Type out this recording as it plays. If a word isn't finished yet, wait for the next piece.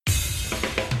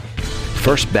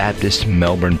First Baptist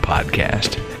Melbourne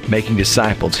Podcast, making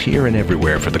disciples here and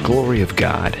everywhere for the glory of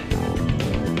God.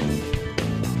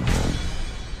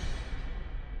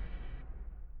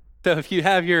 So if you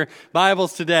have your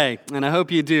Bibles today, and I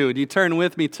hope you do, would you turn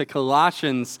with me to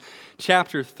Colossians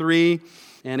chapter 3.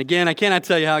 And again, I cannot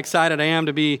tell you how excited I am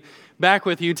to be back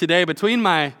with you today. Between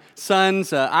my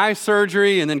son's eye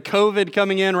surgery and then COVID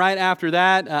coming in right after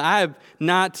that, I have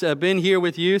not been here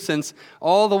with you since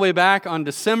all the way back on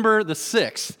December the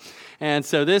 6th. And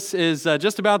so this is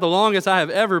just about the longest I have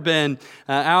ever been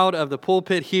out of the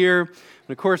pulpit here. And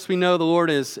of course, we know the Lord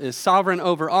is sovereign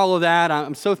over all of that.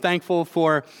 I'm so thankful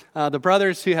for the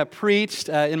brothers who have preached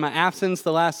in my absence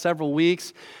the last several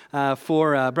weeks,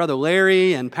 for Brother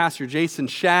Larry and Pastor Jason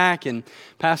Shack and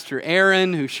Pastor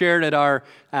Aaron, who shared at our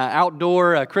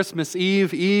outdoor Christmas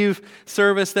Eve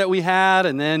service that we had,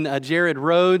 and then Jared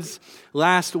Rhodes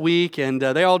last week, and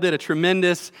they all did a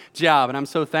tremendous job, and I'm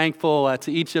so thankful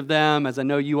to each of them, as I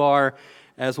know you are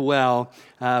as well.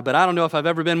 But I don't know if I've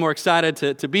ever been more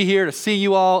excited to be here, to see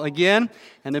you all again,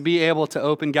 and to be able to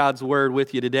open God's Word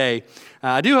with you today.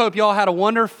 I do hope you all had a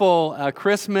wonderful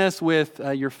Christmas with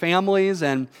your families,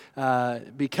 and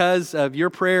because of your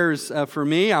prayers for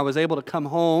me, I was able to come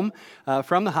home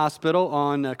from the hospital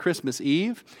on Christmas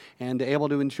Eve and able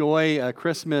to enjoy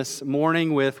Christmas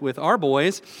morning with our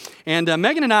boys. And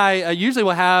Megan and I usually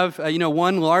will have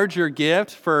one larger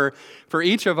gift for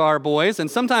each of our boys,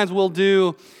 and sometimes we'll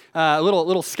do a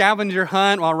little scavenger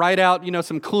hunt. I'll write out,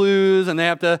 some clues, and they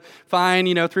have to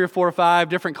find, 3 or 4 or 5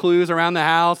 different clues around the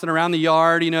house and around the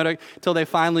yard, till they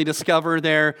finally discover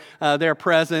their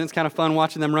present. It's kind of fun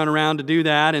watching them run around to do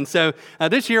that. And so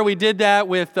this year we did that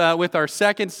with our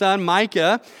second son,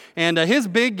 Micah, and his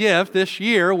big gift this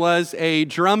year was a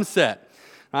drum set.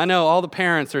 I know all the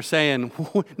parents are saying,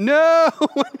 no,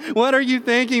 what are you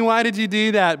thinking? Why did you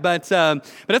do that? But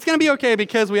it's going to be okay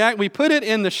because we put it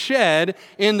in the shed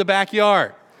in the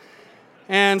backyard.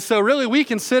 And so really we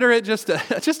consider it just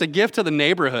a gift to the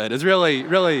neighborhood is really,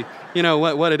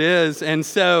 what it is. And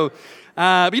so,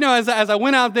 as I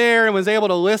went out there and was able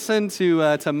to listen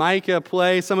to Micah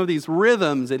play some of these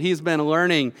rhythms that he's been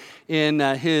learning in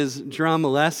his drum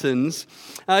lessons,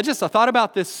 I thought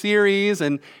about this series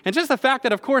and just the fact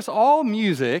that, of course, all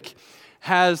music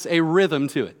has a rhythm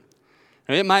to it.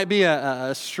 It might be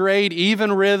a straight,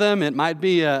 even rhythm. It might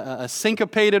be a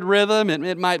syncopated rhythm.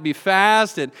 It might be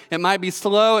fast. It might be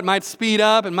slow. It might speed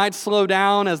up. It might slow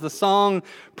down as the song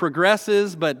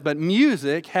progresses. But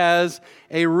music has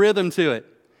a rhythm to it.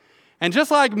 And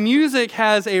just like music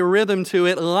has a rhythm to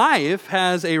it, life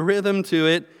has a rhythm to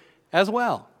it as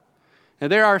well. And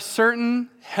there are certain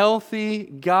healthy,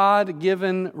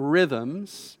 God-given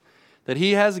rhythms that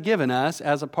He has given us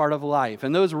as a part of life.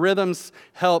 And those rhythms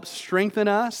help strengthen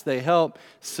us, they help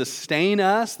sustain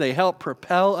us, they help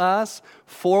propel us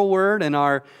forward in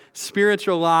our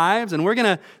spiritual lives. And we're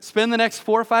going to spend the next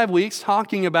 4 or 5 weeks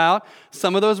talking about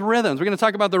some of those rhythms. We're going to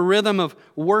talk about the rhythm of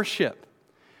worship,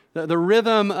 the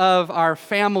rhythm of our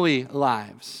family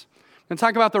lives. We're going to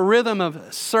talk about the rhythm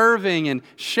of serving and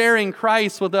sharing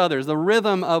Christ with others, the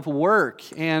rhythm of work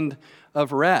and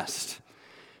of rest.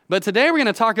 But today we're going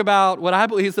to talk about what I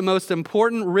believe is the most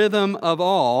important rhythm of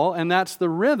all, and that's the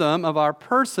rhythm of our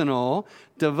personal,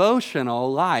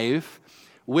 devotional life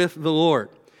with the Lord.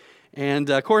 And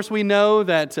of course we know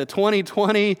that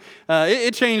 2020,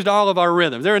 it changed all of our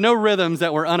rhythms. There are no rhythms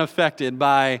that were unaffected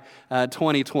by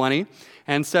 2020.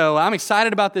 And so I'm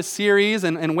excited about this series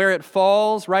and where it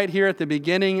falls right here at the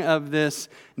beginning of this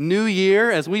new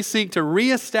year as we seek to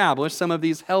reestablish some of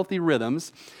these healthy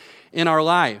rhythms in our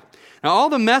life. Now, all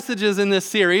the messages in this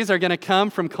series are going to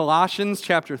come from Colossians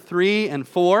chapter 3 and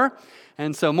 4.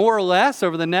 And so more or less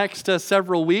over the next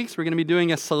several weeks, we're going to be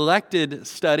doing a selected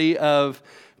study of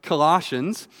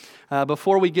Colossians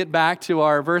before we get back to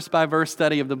our verse-by-verse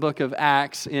study of the book of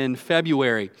Acts in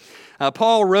February.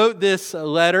 Paul wrote this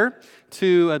letter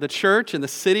to the church in the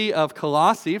city of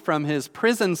Colossae from his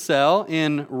prison cell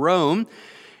in Rome.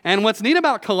 And what's neat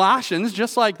about Colossians,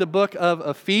 just like the book of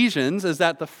Ephesians, is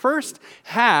that the first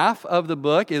half of the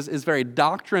book is very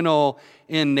doctrinal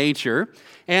in nature,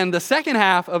 and the second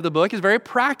half of the book is very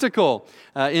practical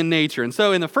in nature. And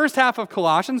so in the first half of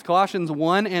Colossians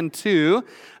 1 and 2,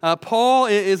 Paul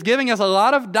is giving us a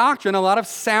lot of doctrine, a lot of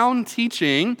sound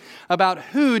teaching about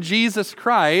who Jesus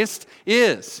Christ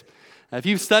is. If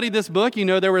you've studied this book, you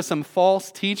know there were some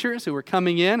false teachers who were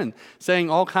coming in and saying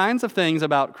all kinds of things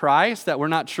about Christ that were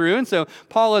not true. And so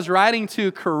Paul is writing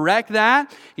to correct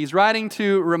that. He's writing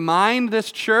to remind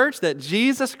this church that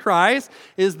Jesus Christ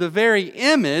is the very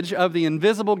image of the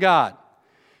invisible God.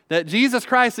 that Jesus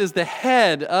Christ is the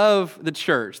head of the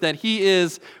church, that he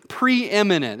is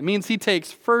preeminent. It means he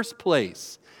takes first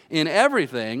place in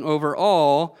everything over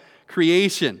all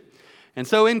creation. And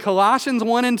so in Colossians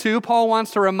 1 and 2, Paul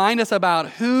wants to remind us about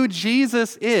who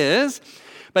Jesus is,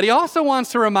 but he also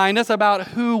wants to remind us about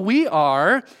who we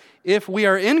are if we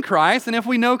are in Christ and if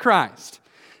we know Christ.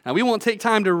 Now, we won't take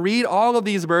time to read all of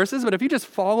these verses, but if you just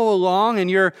follow along in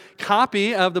your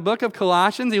copy of the book of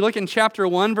Colossians, you look in chapter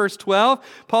 1, verse 12,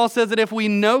 Paul says that if we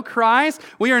know Christ,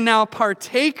 we are now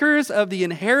partakers of the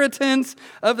inheritance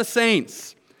of the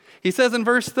saints. He says in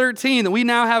verse 13 that we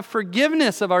now have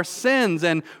forgiveness of our sins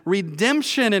and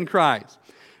redemption in Christ.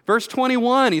 Verse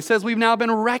 21, he says we've now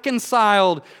been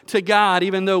reconciled to God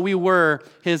even though we were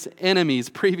his enemies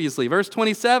previously. Verse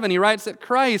 27, he writes that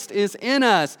Christ is in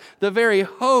us, the very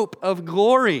hope of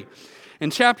glory. In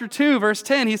chapter 2, verse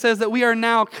 10, he says that we are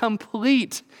now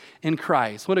complete in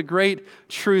Christ. What a great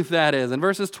truth that is. In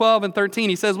verses 12 and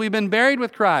 13, he says we've been buried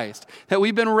with Christ, that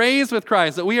we've been raised with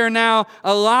Christ, that we are now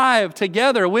alive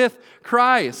together with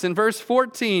Christ. In verse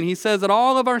 14, he says that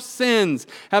all of our sins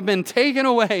have been taken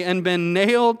away and been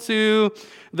nailed to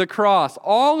the cross.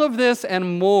 All of this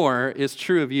and more is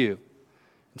true of you,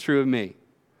 true of me,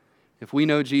 if we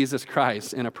know Jesus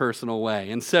Christ in a personal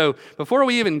way. And so before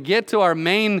we even get to our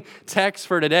main text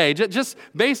for today, just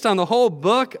based on the whole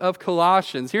book of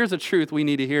Colossians, here's a truth we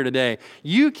need to hear today.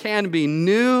 You can be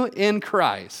new in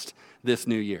Christ this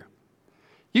new year.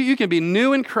 You can be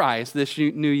new in Christ this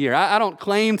new year. I don't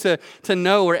claim to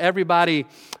know where everybody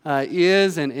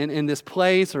is in this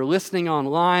place or listening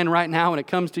online right now when it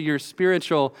comes to your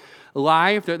spiritual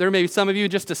life. There may be some of you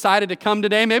just decided to come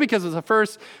today, maybe because it's the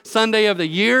first Sunday of the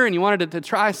year and you wanted to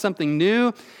try something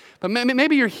new. But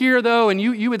maybe you're here, though, and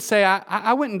you would say,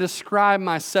 I wouldn't describe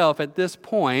myself at this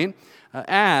point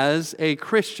as a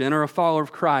Christian or a follower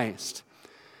of Christ.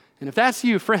 And if that's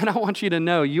you, friend, I want you to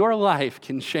know your life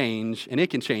can change, and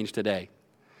it can change today.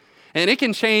 And it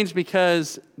can change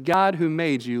because God who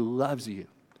made you loves you.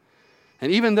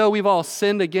 And even though we've all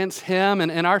sinned against him,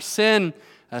 and our sin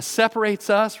separates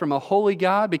us from a holy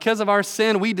God, because of our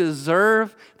sin, we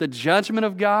deserve the judgment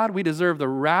of God. We deserve the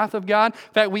wrath of God.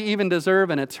 In fact, we even deserve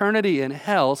an eternity in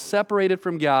hell separated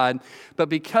from God. But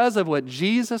because of what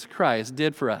Jesus Christ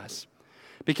did for us,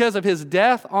 because of his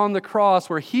death on the cross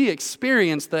where he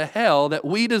experienced the hell that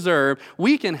we deserve,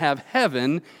 we can have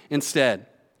heaven instead.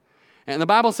 And the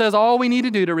Bible says all we need to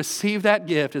do to receive that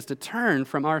gift is to turn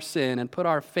from our sin and put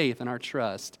our faith and our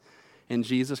trust in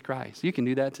Jesus Christ. You can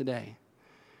do that today.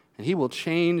 And he will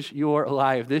change your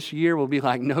life. This year will be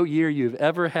like no year you've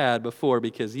ever had before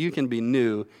because you can be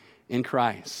new in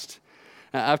Christ.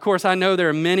 Of course, I know there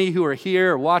are many who are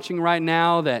here or watching right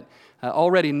now that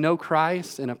already know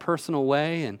Christ in a personal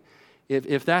way. And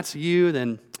if that's you,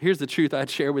 then here's the truth I'd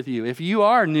share with you. If you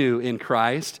are new in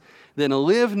Christ, then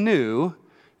live new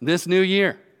this new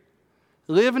year.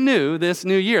 Live new this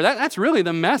new year. That's really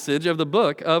the message of the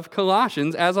book of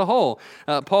Colossians as a whole.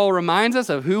 Paul reminds us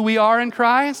of who we are in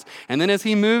Christ. And then as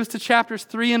he moves to chapters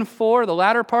 3 and 4, the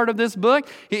latter part of this book,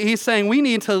 he's saying we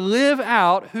need to live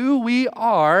out who we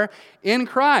are in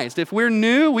Christ. If we're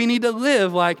new, we need to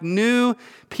live like new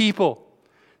people.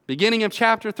 Beginning of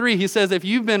chapter 3, he says, if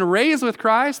you've been raised with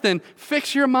Christ, then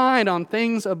fix your mind on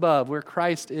things above where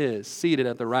Christ is, seated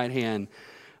at the right hand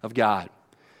of God.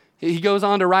 He goes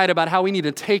on to write about how we need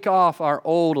to take off our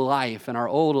old life and our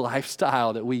old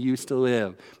lifestyle that we used to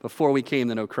live before we came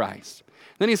to know Christ.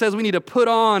 Then he says we need to put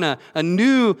on a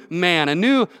new man, a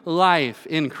new life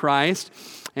in Christ.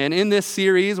 And in this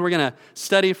series, we're going to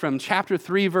study from chapter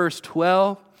 3, verse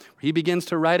 12, where he begins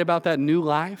to write about that new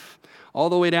life,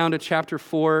 all the way down to chapter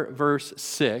 4, verse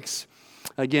 6,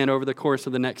 again, over the course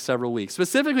of the next several weeks.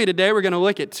 Specifically today, we're going to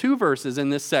look at two verses in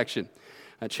this section.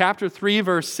 Chapter 3,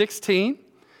 verse 16,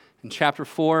 and chapter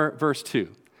 4, verse 2.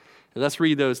 Let's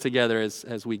read those together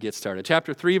as we get started.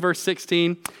 Chapter 3, verse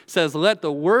 16 says, "Let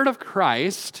the word of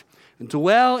Christ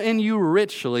dwell in you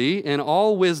richly in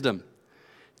all wisdom,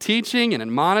 teaching and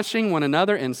admonishing one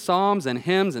another in psalms and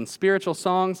hymns and spiritual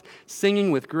songs, singing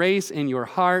with grace in your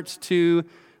hearts to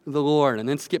the Lord." And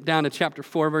then skip down to chapter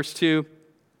 4, verse 2.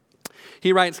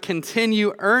 He writes,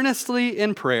 "Continue earnestly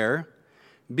in prayer,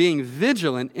 being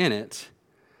vigilant in it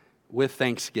with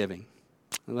thanksgiving."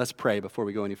 And let's pray before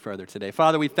we go any further today.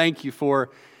 Father, we thank you for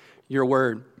your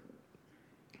word.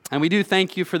 And we do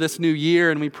thank you for this new year.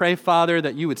 And we pray, Father,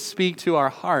 that you would speak to our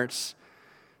hearts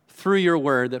through your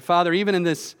word. That, Father, even in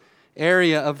this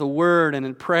area of the word and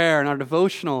in prayer and our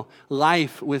devotional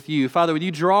life with you, Father, would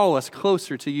you draw us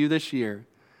closer to you this year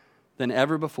than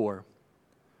ever before?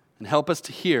 And help us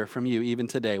to hear from you even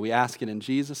today. We ask it in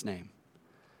Jesus' name.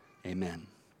 Amen.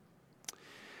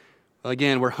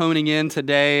 Again, we're honing in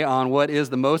today on what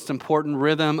is the most important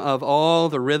rhythm of all,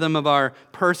 the rhythm of our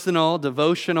personal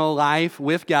devotional life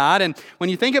with God. And when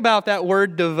you think about that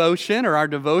word devotion or our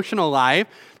devotional life,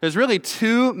 there's really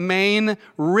two main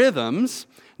rhythms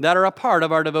that are a part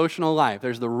of our devotional life.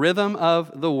 There's the rhythm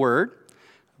of the Word,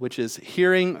 which is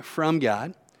hearing from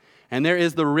God, and there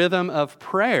is the rhythm of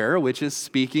prayer, which is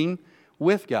speaking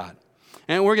with God.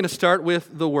 And we're going to start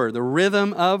with the Word, the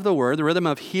rhythm of the Word, the rhythm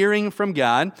of hearing from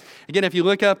God. Again, if you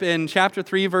look up in chapter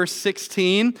 3, verse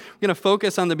 16, we're going to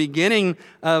focus on the beginning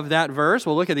of that verse.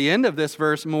 We'll look at the end of this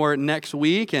verse more next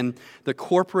week and the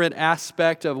corporate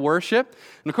aspect of worship.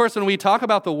 And of course, when we talk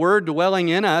about the Word dwelling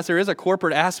in us, there is a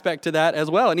corporate aspect to that as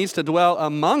well. It needs to dwell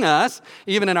among us,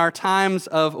 even in our times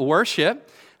of worship.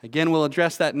 Again, we'll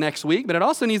address that next week, but it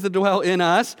also needs to dwell in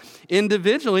us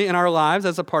individually in our lives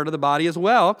as a part of the body as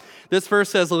well. This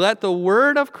verse says, "Let the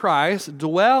word of Christ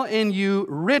dwell in you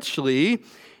richly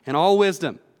in all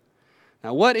wisdom."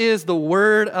 Now, what is the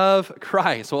word of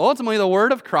Christ? Well, ultimately, the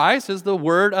word of Christ is the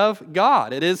word of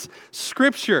God. It is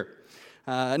Scripture.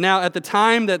 Now, at the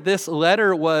time that this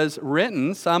letter was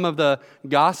written, some of the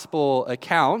gospel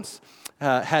accounts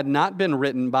had not been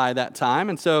written by that time.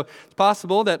 And so it's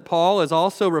possible that Paul is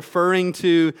also referring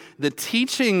to the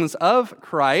teachings of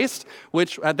Christ,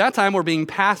 which at that time were being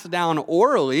passed down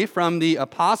orally from the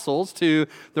apostles to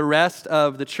the rest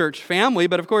of the church family.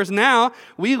 But of course, now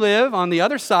we live on the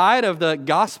other side of the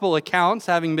gospel accounts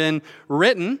having been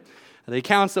written. The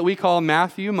accounts that we call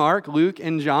Matthew, Mark, Luke,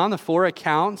 and John, the four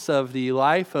accounts of the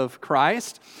life of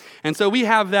Christ. And so we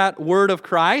have that word of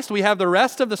Christ. We have the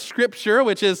rest of the Scripture,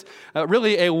 which is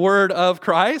really a word of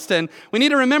Christ. And we need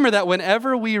to remember that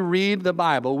whenever we read the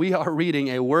Bible, we are reading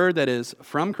a word that is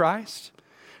from Christ.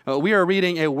 We are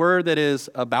reading a word that is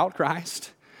about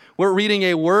Christ. We're reading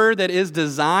a word that is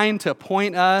designed to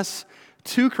point us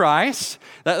to Christ.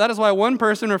 That is why one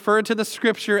person referred to the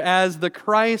Scripture as the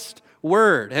Christ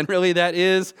word. And really that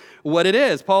is what it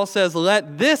is. Paul says,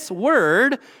 "Let this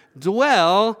word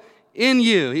dwell in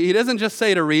you." He doesn't just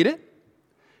say to read it.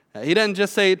 He doesn't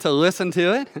just say to listen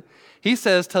to it. He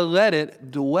says to let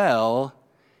it dwell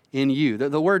in you.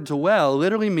 The word dwell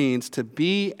literally means to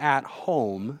be at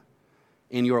home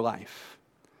in your life.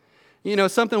 You know,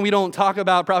 something we don't talk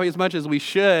about probably as much as we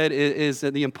should is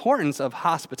the importance of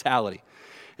hospitality.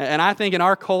 And I think in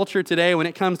our culture today, when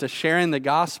it comes to sharing the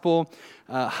gospel,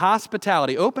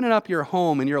 hospitality, opening up your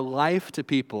home and your life to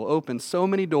people, opens so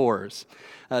many doors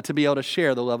to be able to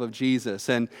share the love of Jesus.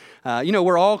 And,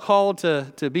 we're all called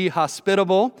to be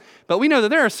hospitable, but we know that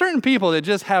there are certain people that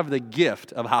just have the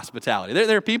gift of hospitality.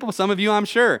 There are people, some of you I'm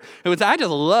sure, who would say, "I just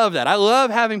love that. I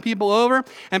love having people over."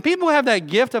 And people who have that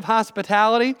gift of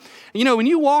hospitality, when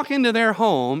you walk into their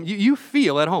home, you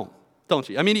feel at home, don't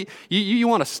you? I mean, you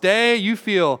want to stay, you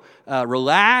feel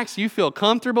relaxed, you feel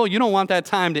comfortable. You don't want that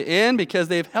time to end because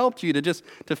they've helped you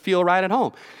to feel right at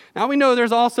home. Now, we know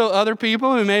there's also other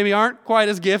people who maybe aren't quite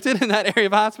as gifted in that area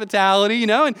of hospitality,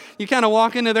 and you kind of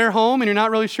walk into their home and you're not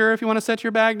really sure if you want to set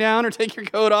your bag down or take your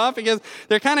coat off because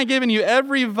they're kind of giving you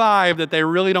every vibe that they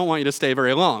really don't want you to stay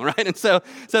very long, right? And so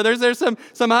there's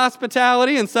some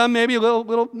hospitality and some maybe a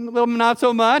little not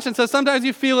so much. And so sometimes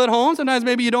you feel at home, sometimes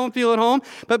maybe you don't feel at home.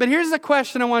 But here's the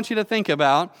question I want you to think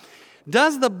about.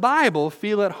 Does the Bible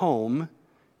feel at home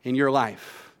in your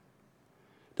life?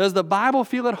 Does the Bible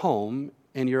feel at home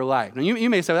in your life? Now, you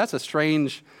may say, that's a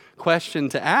strange question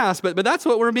to ask, but that's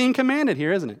what we're being commanded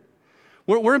here, isn't it?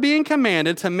 We're being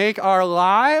commanded to make our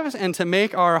lives and to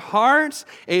make our hearts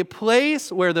a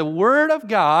place where the Word of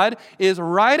God is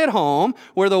right at home,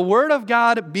 where the Word of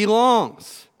God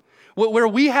belongs, where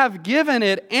we have given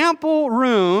it ample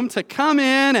room to come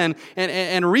in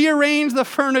and rearrange the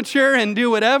furniture and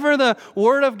do whatever the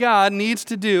Word of God needs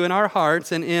to do in our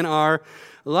hearts and in our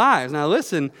lives. Now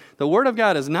listen, the Word of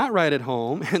God is not right at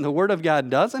home, and the Word of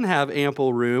God doesn't have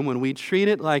ample room when we treat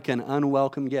it like an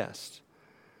unwelcome guest.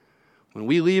 When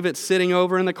we leave it sitting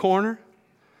over in the corner,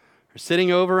 or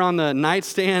sitting over on the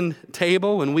nightstand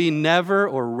table, when we never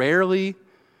or rarely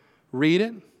read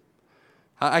it.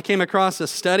 I came across a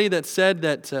study that said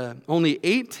that only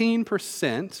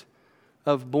 18%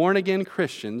 of born-again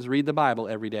Christians read the Bible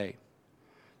every day.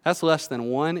 That's less than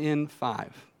 1 in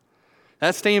 5.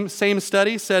 That same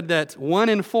study said that 1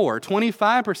 in 4,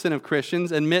 25% of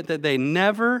Christians admit that they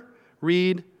never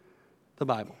read the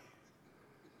Bible.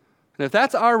 And if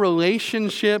that's our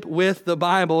relationship with the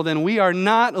Bible, then we are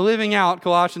not living out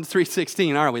Colossians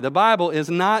 3:16, are we? The Bible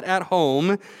is not at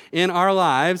home in our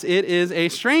lives. It is a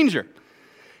stranger.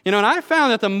 And I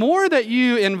found that the more that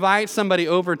you invite somebody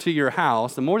over to your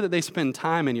house, the more that they spend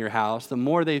time in your house, the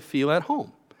more they feel at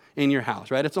home. in your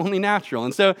house, right? It's only natural.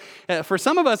 And so for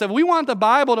some of us, if we want the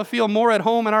Bible to feel more at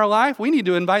home in our life, we need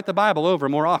to invite the Bible over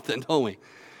more often, don't we?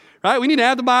 Right? We need to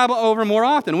have the Bible over more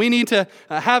often. We need to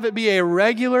have it be a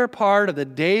regular part of the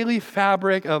daily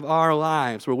fabric of our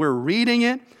lives, where we're reading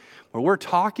it, where we're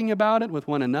talking about it with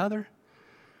one another,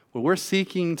 where we're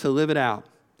seeking to live it out.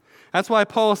 That's why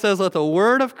Paul says, let the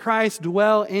word of Christ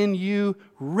dwell in you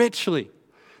richly.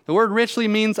 The word richly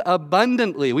means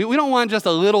abundantly. We don't want just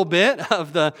a little bit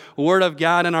of the Word of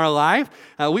God in our life.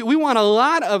 We want a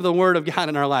lot of the Word of God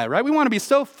in our life, right? We want to be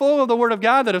so full of the Word of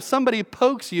God that if somebody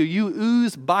pokes you, you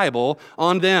ooze Bible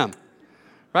on them,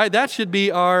 right? That should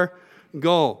be our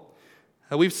goal.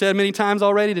 We've said many times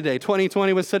already today,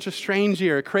 2020 was such a strange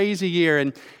year, a crazy year,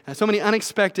 and so many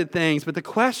unexpected things. But the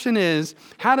question is,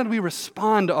 how did we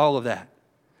respond to all of that?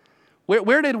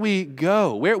 Where did we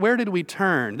go? Where did we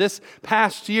turn? This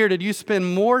past year, did you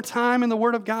spend more time in the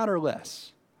Word of God or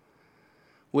less?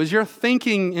 Was your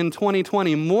thinking in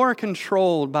 2020 more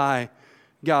controlled by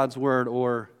God's Word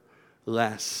or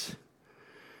less?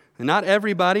 And not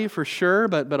everybody for sure,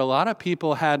 but a lot of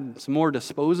people had some more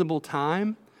disposable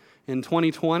time in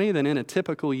 2020 than in a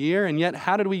typical year. And yet,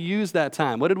 how did we use that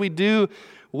time? What did we do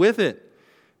with it?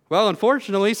 Well,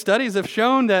 unfortunately, studies have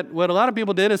shown that what a lot of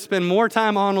people did is spend more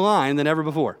time online than ever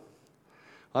before.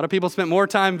 A lot of people spent more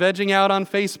time vegging out on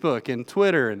Facebook and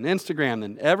Twitter and Instagram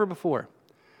than ever before.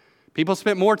 People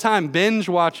spent more time binge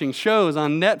watching shows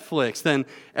on Netflix than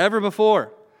ever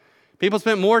before. People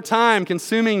spent more time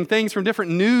consuming things from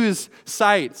different news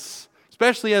sites,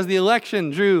 especially as the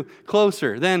election drew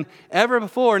closer than ever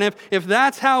before. And if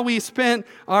that's how we spent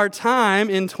our time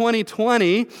in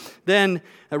 2020, then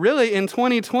really in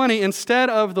 2020, instead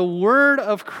of the Word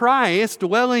of Christ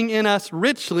dwelling in us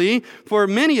richly, for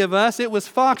many of us, it was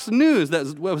Fox News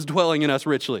that was dwelling in us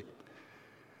richly.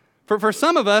 For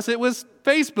some of us, it was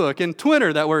Facebook and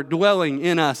Twitter that were dwelling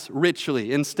in us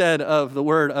richly instead of the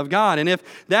Word of God. And if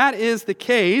that is the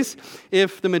case,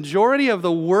 if the majority of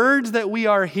the words that we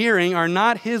are hearing are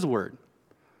not His Word,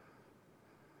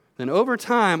 then over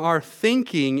time, our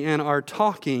thinking and our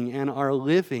talking and our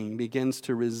living begins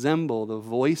to resemble the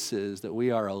voices that we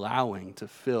are allowing to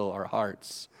fill our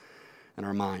hearts and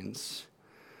our minds.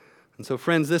 And so,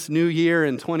 friends, this new year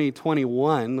in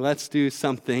 2021, let's do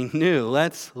something new.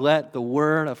 Let's let the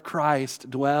Word of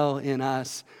Christ dwell in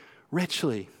us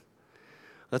richly.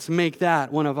 Let's make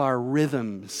that one of our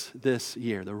rhythms this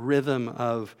year, the rhythm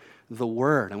of the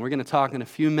Word. And we're going to talk in a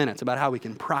few minutes about how we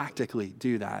can practically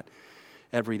do that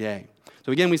every day.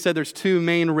 So again, we said there's two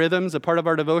main rhythms, a part of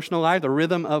our devotional life, the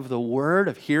rhythm of the Word,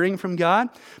 of hearing from God.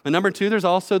 But number two, there's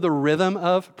also the rhythm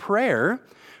of prayer,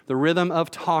 the rhythm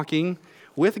of talking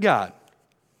with God.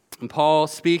 And Paul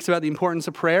speaks about the importance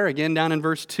of prayer, again down in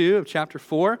verse 2 of chapter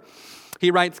 4. He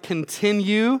writes,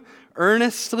 continue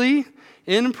earnestly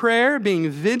in prayer, being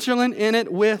vigilant in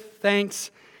it with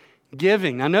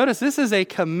thanksgiving. Now notice, this is a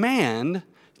command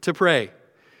to pray.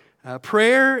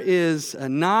 Prayer is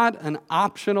not an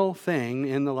optional thing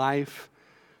in the life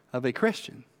of a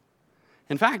Christian.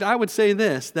 In fact, I would say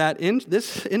this, that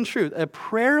in truth, a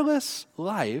prayerless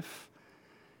life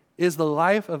is the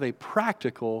life of a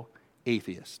practical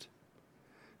atheist.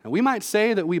 And we might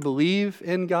say that we believe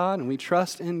in God and we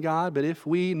trust in God, but if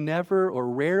we never or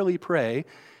rarely pray,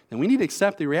 then we need to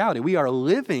accept the reality. We are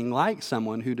living like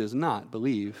someone who does not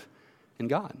believe in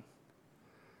God.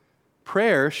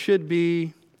 Prayer should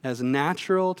be as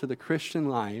natural to the Christian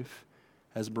life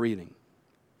as breathing.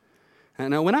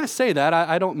 And now when I say that,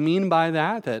 I don't mean by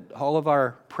that all of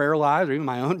our prayer lives or even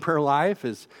my own prayer life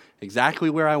is exactly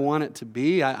where I want it to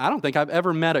be. I don't think I've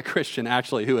ever met a Christian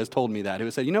actually who has told me that, who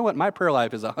has said, you know what, my prayer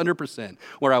life is 100%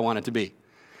 where I want it to be.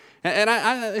 And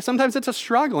I sometimes it's a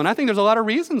struggle, and I think there's a lot of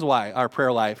reasons why our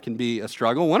prayer life can be a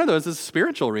struggle. One of those is a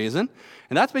spiritual reason,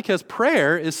 and that's because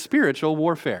prayer is spiritual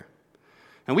warfare.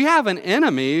 And we have an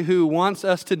enemy who wants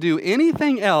us to do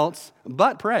anything else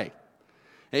but pray.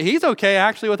 He's okay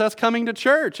actually with us coming to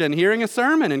church and hearing a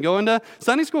sermon and going to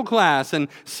Sunday school class and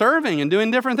serving and doing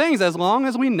different things as long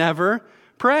as we never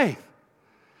pray.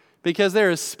 Because there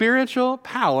is spiritual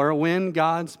power when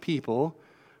God's people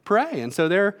pray. And so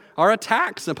there are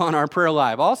attacks upon our prayer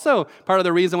life. Also, part of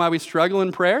the reason why we struggle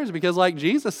in prayer is because, like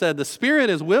Jesus said, the spirit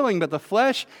is willing, but the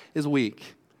flesh is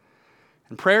weak.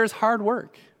 And prayer is hard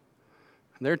work.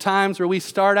 There are times where we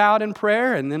start out in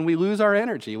prayer and then we lose our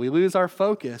energy, we lose our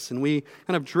focus, and we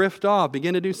kind of drift off,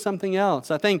 begin to do something else.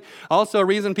 I think also a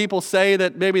reason people say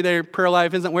that maybe their prayer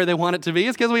life isn't where they want it to be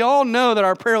is because we all know that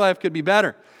our prayer life could be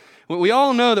better. We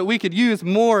all know that we could use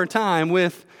more time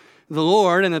with the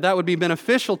Lord and that would be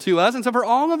beneficial to us. And so for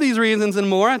all of these reasons and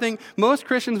more, I think most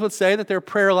Christians would say that their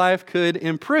prayer life could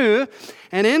improve.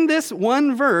 And in this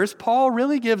one verse, Paul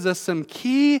really gives us some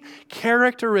key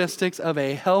characteristics of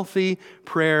a healthy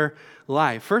prayer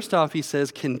life. First off, he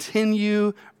says,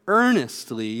 continue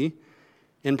earnestly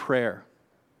in prayer.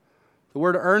 The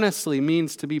word earnestly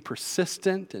means to be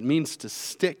persistent. It means to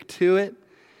stick to it.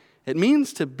 It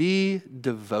means to be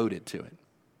devoted to it.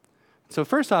 So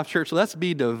first off, church, let's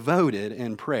be devoted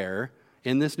in prayer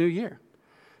in this new year.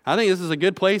 I think this is a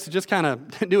good place to just kind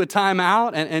of do a time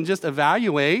out and just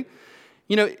evaluate.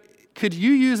 You know, could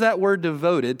you use that word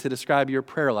devoted to describe your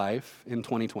prayer life in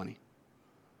 2020?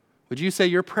 Would you say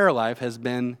your prayer life has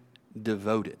been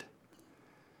devoted?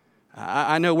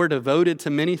 I know we're devoted to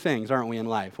many things, aren't we, in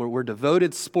life? We're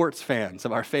devoted sports fans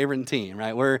of our favorite team,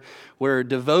 right? We're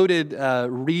devoted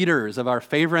readers of our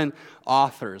favorite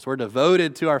authors. We're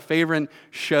devoted to our favorite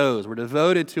shows. We're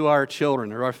devoted to our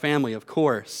children or our family, of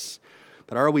course.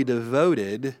 But are we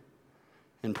devoted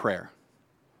in prayer?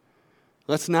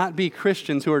 Let's not be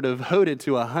Christians who are devoted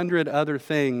to 100 other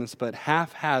things, but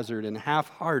haphazard and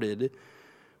half-hearted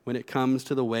when it comes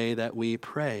to the way that we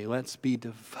pray. Let's be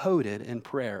devoted in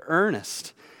prayer,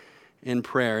 earnest in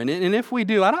prayer. And if we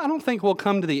do, I don't think we'll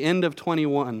come to the end of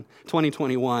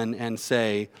 2021 and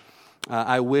say,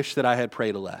 I wish that I had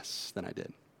prayed less than I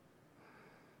did.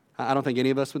 I don't think any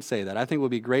of us would say that. I think we'll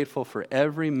be grateful for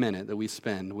every minute that we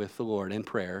spend with the Lord in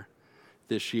prayer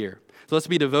this year. So let's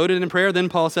be devoted in prayer. Then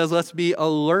Paul says, let's be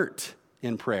alert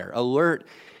in prayer. Alert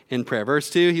in prayer. Verse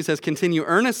 2, he says, continue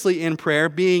earnestly in prayer,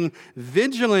 being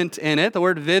vigilant in it. The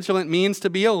word vigilant means to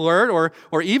be alert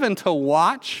or even to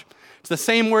watch. It's the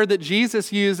same word that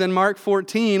Jesus used in Mark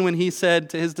 14 when he said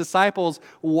to his disciples,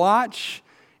 watch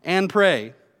and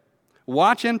pray.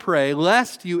 Watch and pray,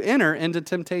 lest you enter into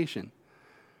temptation.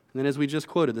 And then as we just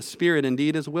quoted, the spirit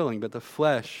indeed is willing, but the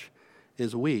flesh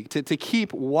is weak. To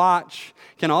keep watch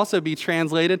can also be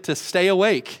translated to stay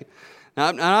awake. Now,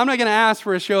 I'm not going to ask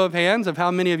for a show of hands of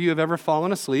how many of you have ever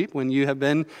fallen asleep when you have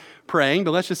been praying,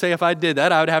 but let's just say if I did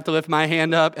that, I would have to lift my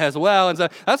hand up as well. And so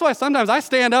that's why sometimes I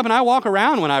stand up and I walk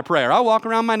around when I pray, or I'll walk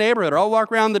around my neighborhood, or I'll walk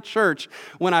around the church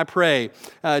when I pray,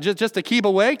 just to keep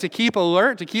awake, to keep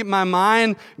alert, to keep my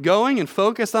mind going and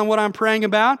focused on what I'm praying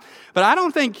about. But I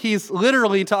don't think he's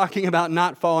literally talking about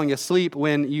not falling asleep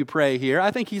when you pray here.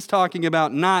 I think he's talking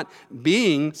about not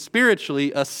being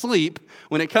spiritually asleep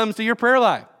when it comes to your prayer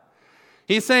life.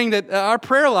 He's saying that our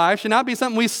prayer life should not be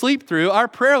something we sleep through. Our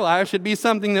prayer life should be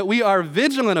something that we are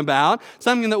vigilant about,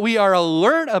 something that we are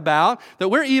alert about, that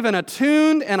we're even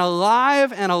attuned and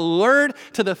alive and alert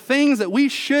to the things that we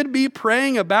should be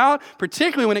praying about,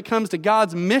 particularly when it comes to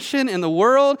God's mission in the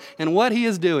world and what He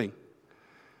is doing.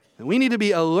 And we need to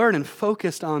be alert and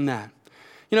focused on that.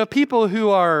 You know, people who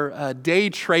are day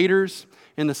traders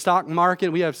in the stock market,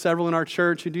 we have several in our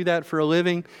church who do that for a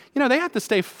living. You know, they have to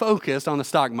stay focused on the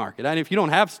stock market. And if you don't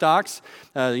have stocks,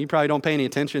 you probably don't pay any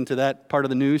attention to that part of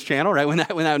the news channel, right? When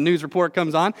that news report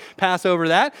comes on, pass over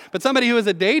that. But somebody who is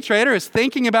a day trader is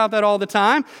thinking about that all the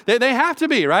time. They have to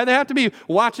be, right? They have to be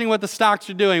watching what the stocks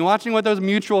are doing, watching what those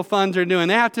mutual funds are doing.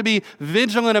 They have to be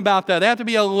vigilant about that. They have to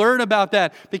be alert about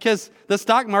that because the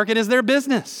stock market is their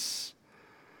business.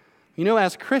 You know,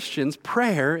 as Christians,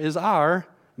 prayer is our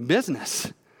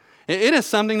business. It is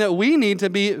something that we need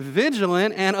to be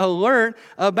vigilant and alert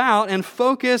about and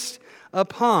focused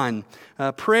upon.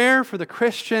 Prayer for the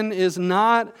Christian is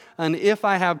not an if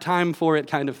I have time for it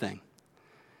kind of thing.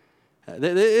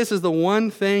 This is the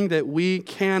one thing that we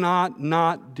cannot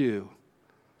not do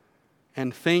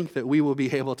and think that we will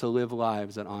be able to live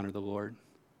lives that honor the Lord.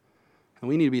 And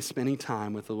we need to be spending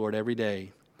time with the Lord every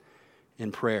day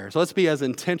in prayer. So let's be as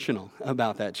intentional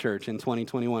about that, church, in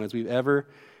 2021 as we've ever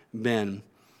been.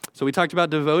 So we talked about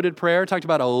devoted prayer, talked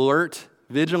about alert,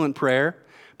 vigilant prayer.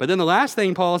 But then the last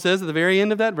thing Paul says at the very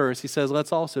end of that verse, he says,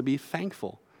 let's also be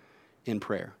thankful in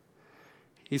prayer.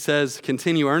 He says,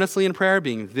 continue earnestly in prayer,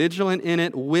 being vigilant in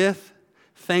it with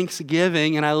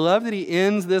thanksgiving. And I love that he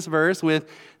ends this verse with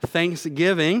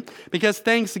thanksgiving, because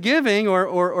thanksgiving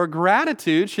or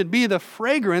gratitude should be the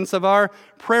fragrance of our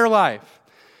prayer life.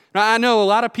 Now, I know a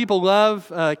lot of people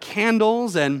love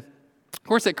candles, and of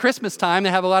course, at Christmas time,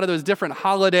 they have a lot of those different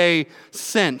holiday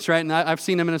scents, right? And I've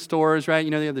seen them in the stores, right?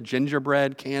 You know, they have the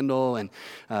gingerbread candle and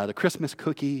the Christmas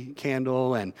cookie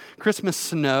candle and Christmas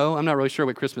snow. I'm not really sure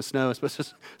what Christmas snow is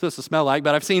supposed to smell like,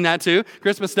 but I've seen that too,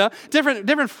 Christmas snow.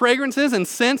 Different fragrances and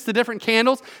scents to different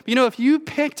candles. But you know, if you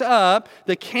picked up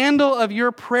the candle of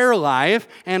your prayer life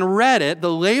and read it,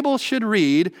 the label should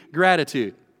read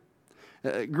gratitude.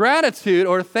 Gratitude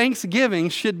or thanksgiving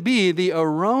should be the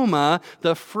aroma,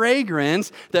 the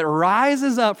fragrance that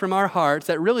rises up from our hearts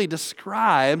that really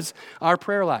describes our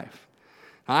prayer life.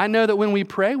 I know that when we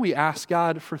pray, we ask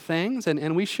God for things,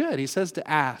 and we should. He says to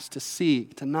ask, to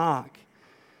seek, to knock.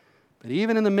 But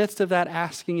even in the midst of that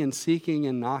asking and seeking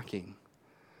and knocking,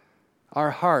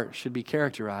 our heart should be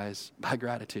characterized by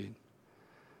gratitude.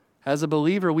 As a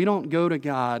believer, we don't go to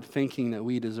God thinking that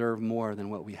we deserve more than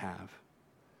what we have.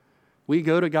 We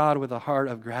go to God with a heart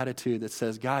of gratitude that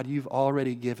says, God, you've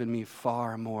already given me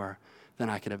far more than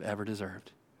I could have ever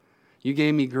deserved. You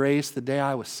gave me grace the day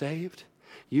I was saved.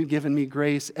 You've given me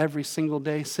grace every single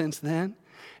day since then.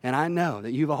 And I know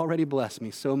that you've already blessed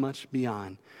me so much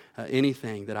beyond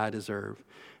anything that I deserve.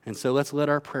 And so let's let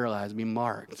our prayer lives be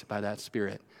marked by that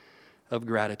spirit of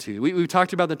gratitude. We've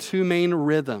talked about the two main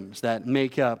rhythms that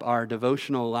make up our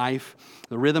devotional life,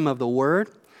 the rhythm of the Word,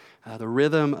 the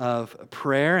rhythm of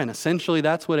prayer, and essentially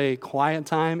that's what a quiet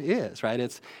time is, right?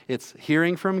 It's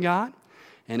hearing from God,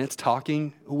 and it's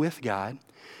talking with God.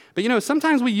 But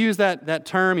sometimes we use that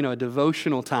term, a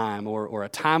devotional time or a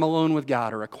time alone with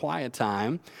God or a quiet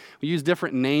time. We use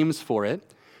different names for it,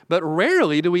 but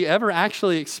rarely do we ever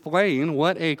actually explain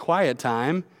what a quiet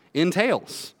time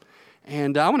entails.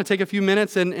 And I want to take a few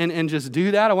minutes and just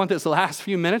do that. I want this last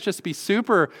few minutes just to be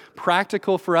super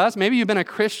practical for us. Maybe you've been a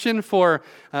Christian for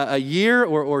a year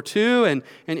or two,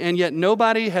 and yet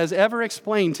nobody has ever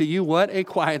explained to you what a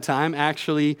quiet time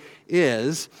actually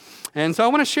is. And so I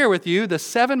want to share with you the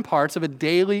 7 parts of a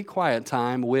daily quiet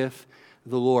time with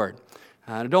the Lord.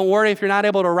 Don't worry if you're not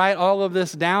able to write all of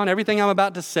this down. Everything I'm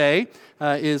about to say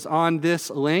is on this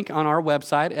link on our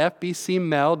website,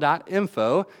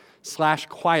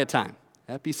 fbcmel.info/quiet time.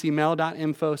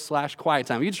 fbcmel.info/quiet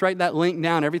time. You just write that link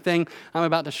down. Everything I'm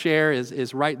about to share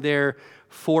is right there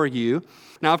for you.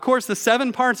 Now, of course, the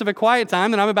 7 parts of a quiet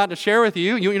time that I'm about to share with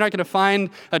you, you're not going to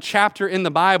find a chapter in the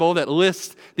Bible that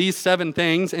lists these 7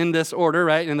 things in this order,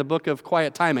 right? In the book of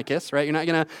Quiet Timicus, right? You're not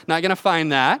going to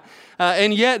find that.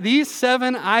 And yet, these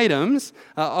 7 items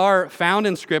are found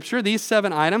in Scripture. These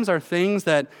 7 items are things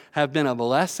that have been a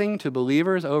blessing to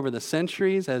believers over the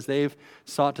centuries as they've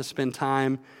sought to spend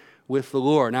time with the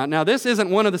Lord. Now, this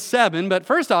isn't one of the 7, but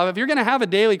first off, if you're going to have a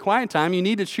daily quiet time, you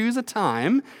need to choose a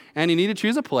time and you need to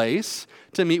choose a place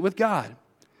to meet with God.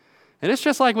 And it's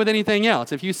just like with anything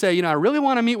else. If you say, I really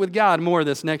want to meet with God more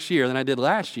this next year than I did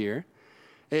last year,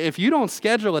 if you don't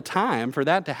schedule a time for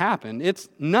that to happen, it's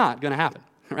not going to happen,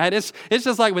 right? It's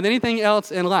just like with anything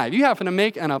else in life. You have to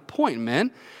make an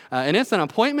appointment, and it's an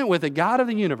appointment with the God of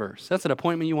the universe. That's an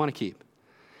appointment you want to keep.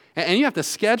 And you have to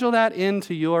schedule that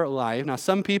into your life. Now,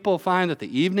 some people find that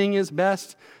the evening is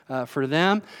best for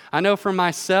them. I know for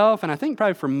myself, and I think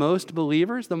probably for most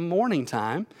believers, the morning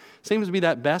time seems to be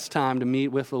that best time to meet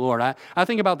with the Lord. I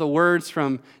think about the words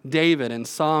from David in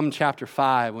Psalm chapter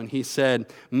 5 when he said,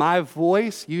 "My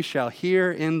voice you shall hear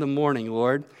in the morning,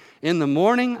 Lord. In the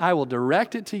morning I will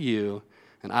direct it to you,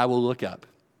 and I will look up."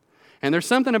 And there's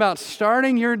something about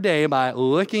starting your day by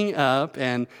looking up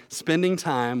and spending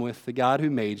time with the God who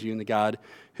made you and the God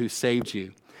who saved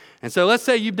you. And so let's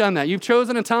say you've done that. You've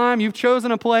chosen a time, you've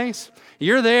chosen a place,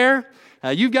 you're there,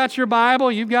 you've got your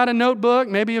Bible, you've got a notebook,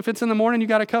 maybe if it's in the morning, you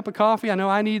got a cup of coffee. I know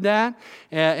I need that.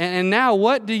 And now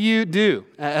what do you do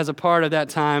as a part of that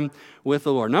time with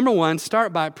the Lord? Number 1,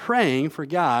 start by praying for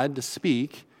God to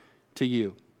speak to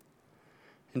you.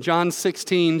 In John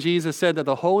 16, Jesus said that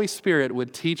the Holy Spirit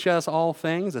would teach us all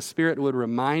things. The Spirit would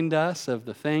remind us of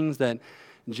the things that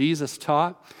Jesus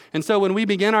taught. And so when we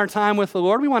begin our time with the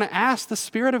Lord, we want to ask the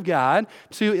Spirit of God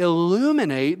to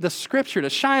illuminate the Scripture, to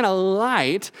shine a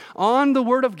light on the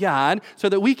Word of God so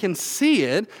that we can see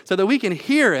it, so that we can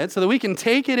hear it, so that we can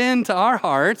take it into our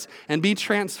hearts and be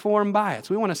transformed by it.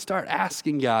 So we want to start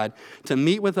asking God to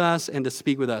meet with us and to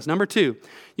speak with us. Number 2,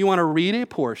 you want to read a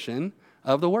portion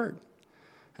of the Word.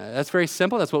 That's very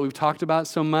simple. That's what we've talked about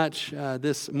so much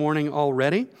this morning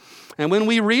already. And when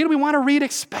we read, we want to read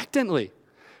expectantly,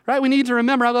 right? We need to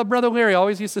remember, I love Brother Larry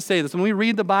always used to say this, when we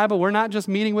read the Bible, we're not just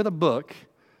meeting with a book,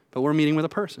 but we're meeting with a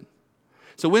person.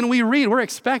 So when we read, we're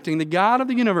expecting the God of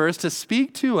the universe to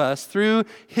speak to us through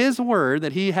His Word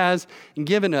that He has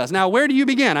given us. Now, where do you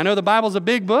begin? I know the Bible's a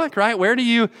big book, right? Where do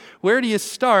you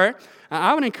start?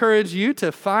 I would encourage you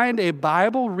to find a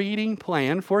Bible reading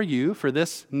plan for you for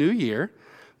this new year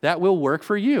that will work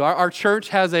for you. Our church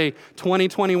has a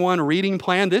 2021 reading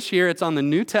plan. This year, it's on the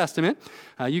New Testament.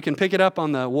 You can pick it up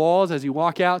on the walls as you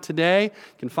walk out today.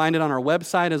 You can find it on our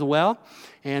website as well.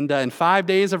 And in 5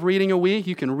 days of reading a week,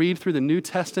 you can read through the New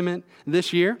Testament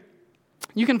this year.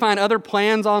 You can find other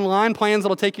plans online, plans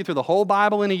that'll take you through the whole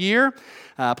Bible in a year,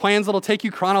 plans that'll take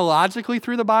you chronologically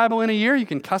through the Bible in a year. You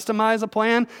can customize a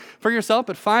plan for yourself,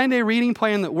 but find a reading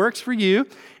plan that works for you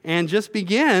and just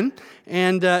begin.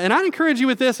 And I'd encourage you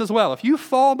with this as well. If you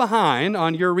fall behind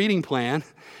on your reading plan,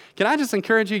 can I just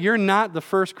encourage you, you're not the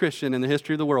first Christian in the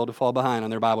history of the world to fall behind on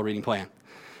their Bible reading plan.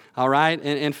 All right?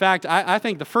 And in fact, I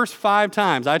think the first 5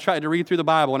 times I tried to read through the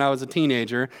Bible when I was a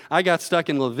teenager, I got stuck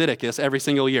in Leviticus every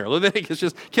single year. Leviticus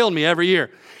just killed me every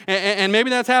year. And maybe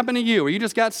that's happened to you, where you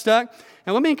just got stuck.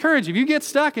 And let me encourage you, if you get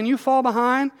stuck and you fall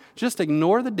behind, just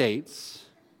ignore the dates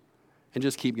and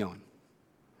just keep going.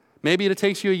 Maybe it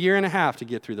takes you 1.5 years to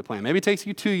get through the plan. Maybe it takes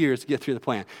you 2 years to get through the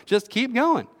plan. Just keep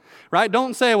going. Right?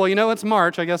 Don't say, well, it's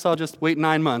March. I guess I'll just wait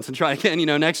 9 months and try again,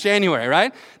 next January,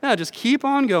 right? No, just keep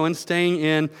on going, staying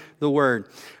in the Word.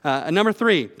 Number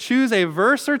 3, choose a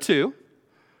verse or 2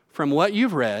 from what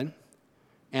you've read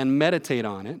and meditate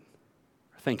on it,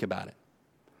 or think about it.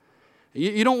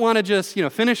 You don't want to just,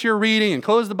 finish your reading and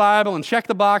close the Bible and check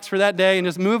the box for that day and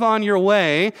just move on your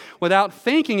way without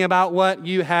thinking about what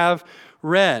you have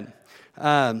read.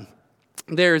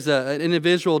 There's an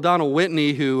individual, Donald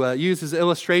Whitney, who uses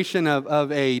illustration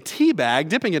of a tea bag,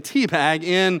 dipping a tea bag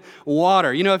in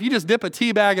water. If you just dip a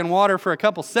tea bag in water for a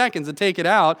couple seconds and take it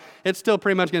out, it's still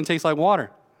pretty much going to taste like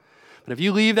water. But if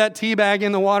you leave that tea bag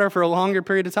in the water for a longer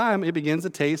period of time, it begins to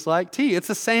taste like tea. It's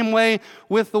the same way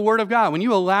with the Word of God. When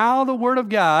you allow the Word of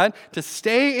God to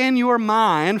stay in your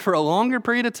mind for a longer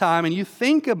period of time and you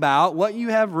think about what you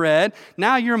have read,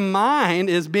 now your mind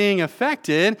is being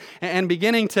affected and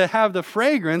beginning to have the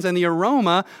fragrance and the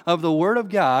aroma of the Word of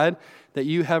God that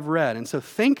you have read. And so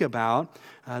think about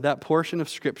that portion of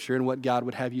Scripture and what God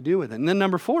would have you do with it. And then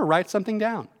number 4, write something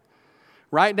down.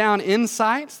 Write down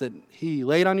insights that He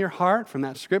laid on your heart from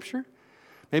that Scripture.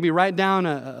 Maybe write down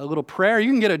a little prayer.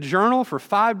 You can get a journal for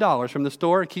 $5 from the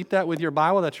store. Keep that with your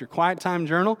Bible. That's your quiet time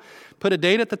journal. Put a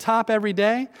date at the top every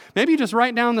day. Maybe you just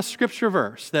write down the Scripture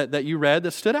verse that you read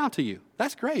that stood out to you.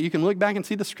 That's great. You can look back and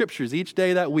see the Scriptures each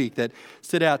day that week that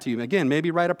stood out to you. Again,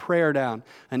 maybe write a prayer down,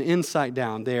 an insight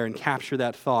down there, and capture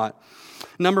that thought.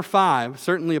 Number 5,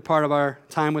 certainly a part of our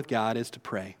time with God, is to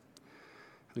pray.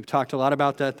 We've talked a lot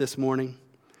about that this morning.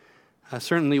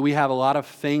 Certainly, we have a lot of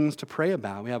things to pray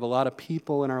about. We have a lot of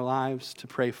people in our lives to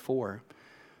pray for.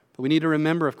 But we need to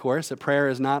remember, of course, that prayer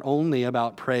is not only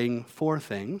about praying for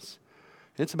things.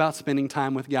 It's about spending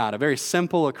time with God. A very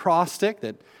simple acrostic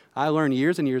that I learned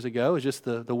years and years ago is just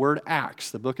the word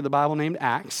Acts, the book of the Bible named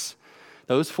Acts.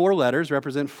 Those 4 letters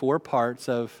represent 4 parts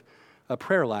of a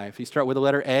prayer life. You start with the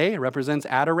letter A, it represents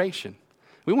adoration.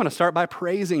 We want to start by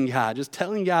praising God, just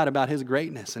telling God about His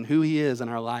greatness and who He is in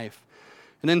our life.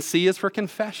 And then C is for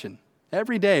confession.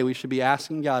 Every day we should be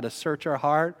asking God to search our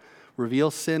heart, reveal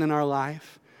sin in our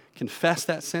life, confess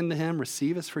that sin to Him,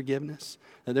 receive His forgiveness,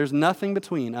 that there's nothing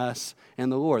between us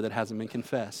and the Lord that hasn't been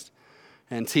confessed.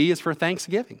 And T is for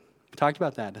thanksgiving. We talked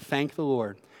about that, to thank the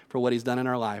Lord for what He's done in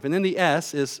our life. And then the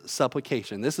S is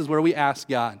supplication. This is where we ask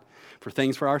God for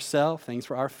things for ourselves, things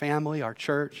for our family, our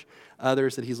church,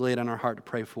 others that He's laid on our heart to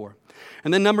pray for.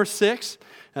 And then number 6,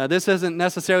 this isn't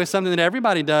necessarily something that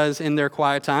everybody does in their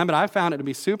quiet time, but I found it to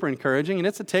be super encouraging, and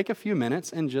it's to take a few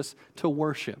minutes and just to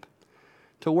worship.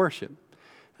 To worship.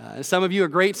 Some of you are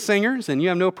great singers, and you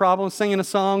have no problem singing a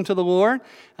song to the Lord.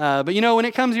 But when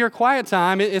it comes to your quiet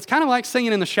time, it's kind of like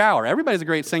singing in the shower. Everybody's a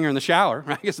great singer in the shower,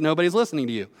 right? Because nobody's listening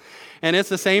to you. And it's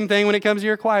the same thing when it comes to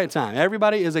your quiet time.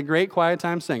 Everybody is a great quiet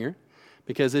time singer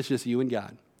because it's just you and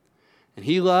God. And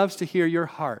He loves to hear your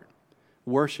heart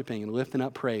worshiping and lifting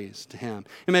up praise to Him.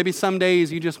 And maybe some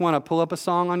days you just want to pull up a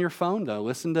song on your phone, though.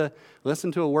 Listen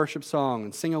to a worship song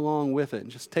and sing along with it.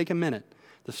 And just take a minute,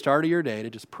 the start of your day, to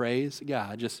just praise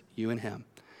God, just you and Him.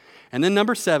 And then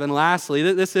number 7, lastly,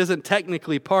 this isn't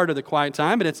technically part of the quiet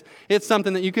time, but it's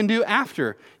something that you can do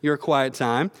after your quiet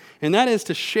time. And that is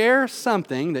to share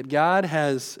something that God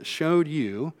has showed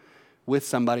you with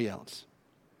somebody else.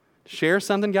 Share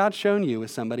something God's shown you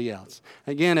with somebody else.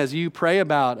 Again, as you pray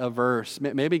about a verse,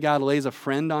 maybe God lays a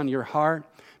friend on your heart,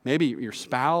 maybe your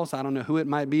spouse, I don't know who it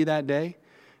might be that day,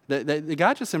 that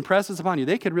God just impresses upon you.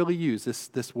 They could really use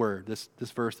this word,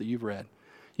 this verse that you've read.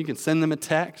 You can send them a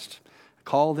text,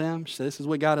 call them, say, this is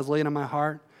what God has laid on my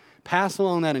heart. Pass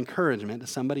along that encouragement to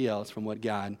somebody else from what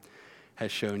God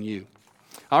has shown you.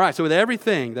 All right, so with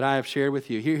everything that I have shared with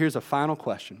you, here's a final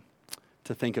question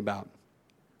to think about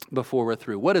before we're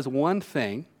through. What is one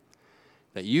thing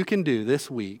that you can do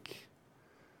this week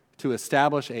to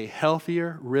establish a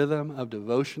healthier rhythm of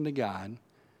devotion to God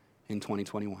in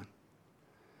 2021?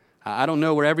 I don't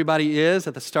know where everybody is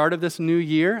at the start of this new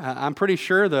year. I'm pretty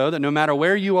sure, though, that no matter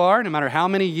where you are, no matter how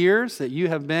many years that you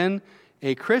have been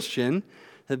a Christian,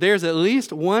 that there's at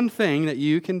least one thing that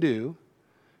you can do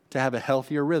to have a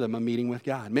healthier rhythm of meeting with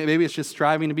God. Maybe it's just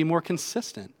striving to be more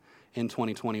consistent in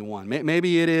 2021.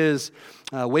 Maybe it is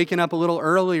waking up a little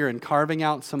earlier and carving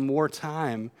out some more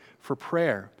time for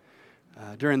prayer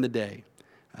during the day.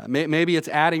 Maybe it's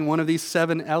adding one of these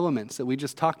 7 elements that we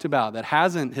just talked about that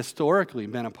hasn't historically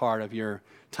been a part of your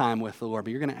time with the Lord,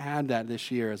 but you're going to add that this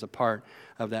year as a part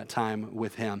of that time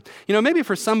with Him. Maybe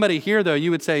for somebody here, though,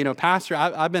 you would say, Pastor,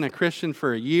 I've been a Christian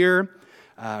for a year,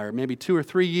 or maybe 2 or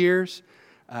 3 years,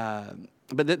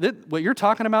 but what you're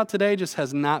talking about today just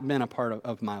has not been a part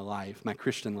of my life, my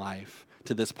Christian life,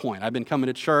 to this point. I've been coming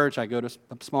to church, I go to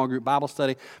a small group Bible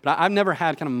study, but I've never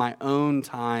had kind of my own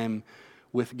time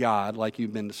with God like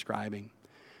you've been describing.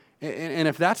 And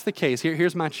if that's the case,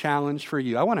 here's my challenge for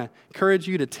you. I want to encourage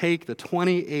you to take the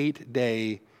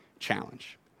 28-day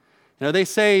challenge. They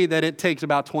say that it takes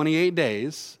about 28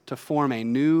 days to form a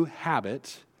new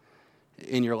habit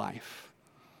in your life.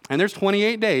 And there's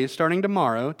 28 days starting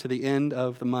tomorrow to the end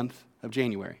of the month of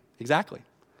January. Exactly.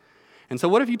 And so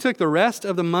what if you took the rest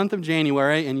of the month of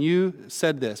January and you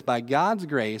said this: by God's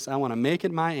grace, I want to make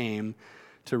it my aim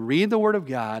to read the Word of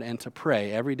God and to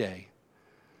pray every day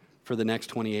for the next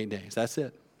 28 days. That's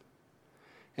it.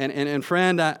 And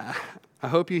friend, I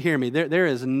hope you hear me. There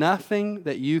is nothing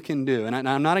that you can do, and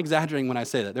I'm not exaggerating when I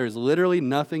say that. There is literally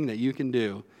nothing that you can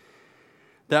do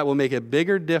that will make a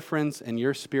bigger difference in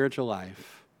your spiritual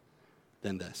life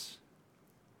than this,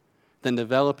 than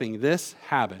developing this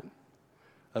habit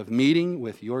of meeting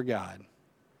with your God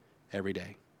every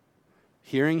day,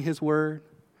 hearing His Word,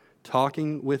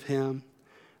 talking with Him.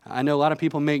 I know a lot of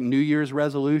people make New Year's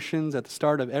resolutions at the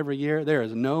start of every year. There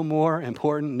is no more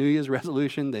important New Year's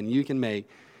resolution than you can make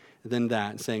than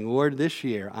that, saying, Lord, this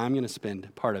year I'm going to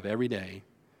spend part of every day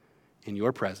in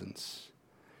your presence,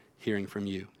 hearing from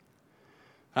you.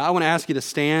 I want to ask you to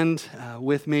stand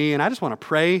with me, and I just want to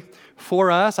pray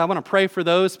for us. I want to pray for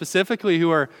those specifically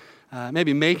who are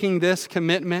maybe making this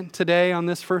commitment today on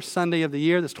this first Sunday of the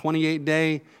year, this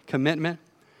 28-day commitment.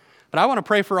 But I want to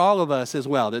pray for all of us as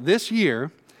well, that this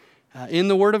year in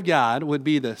the Word of God would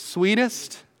be the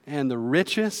sweetest and the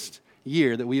richest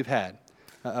year that we've had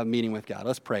of meeting with God.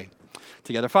 Let's pray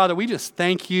together. Father, we just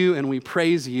thank you and we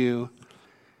praise you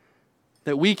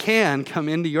that we can come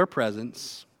into your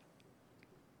presence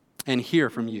and hear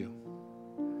from you.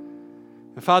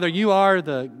 And Father, you are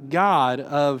the God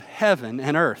of heaven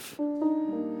and earth.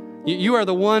 You are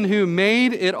the one who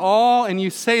made it all, and you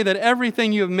say that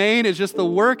everything you have made is just the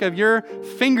work of your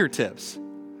fingertips.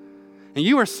 And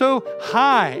you are so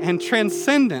high and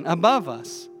transcendent above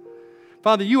us.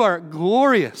 Father, you are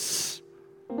glorious.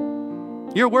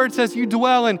 Your word says you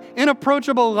dwell in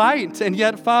inapproachable light, and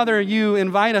yet, Father, you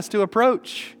invite us to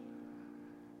approach.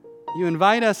 You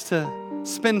invite us to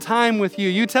spend time with you.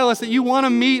 You tell us that you want to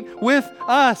meet with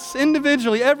us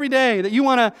individually every day, that you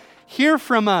want to hear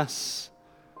from us,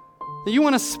 that you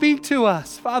want to speak to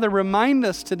us. Father, remind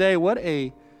us today what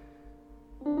a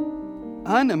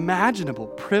unimaginable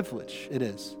privilege it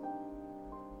is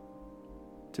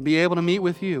to be able to meet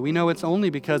with you. We know it's only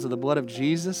because of the blood of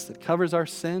Jesus that covers our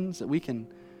sins that we can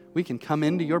come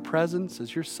into your presence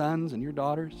as your sons and your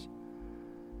daughters.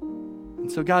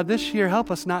 And so, God, this year, help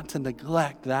us not to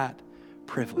neglect that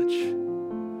privilege.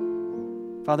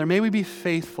 Father, may we be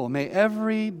faithful. May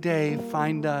every day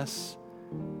find us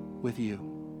with you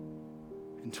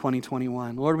in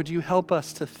 2021. Lord, would you help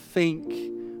us to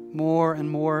think more and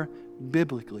more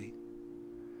biblically?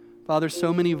 Father,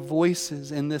 so many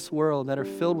voices in this world that are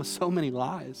filled with so many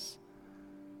lies.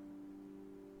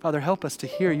 Father, help us to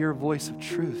hear your voice of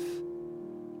truth.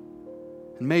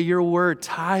 And may your word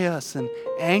tie us and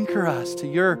anchor us to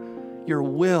your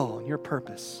will and your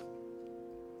purpose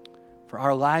for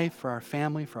our life, for our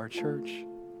family, for our church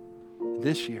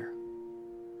this year.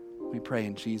 We pray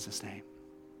in Jesus' name.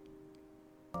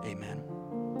 Amen.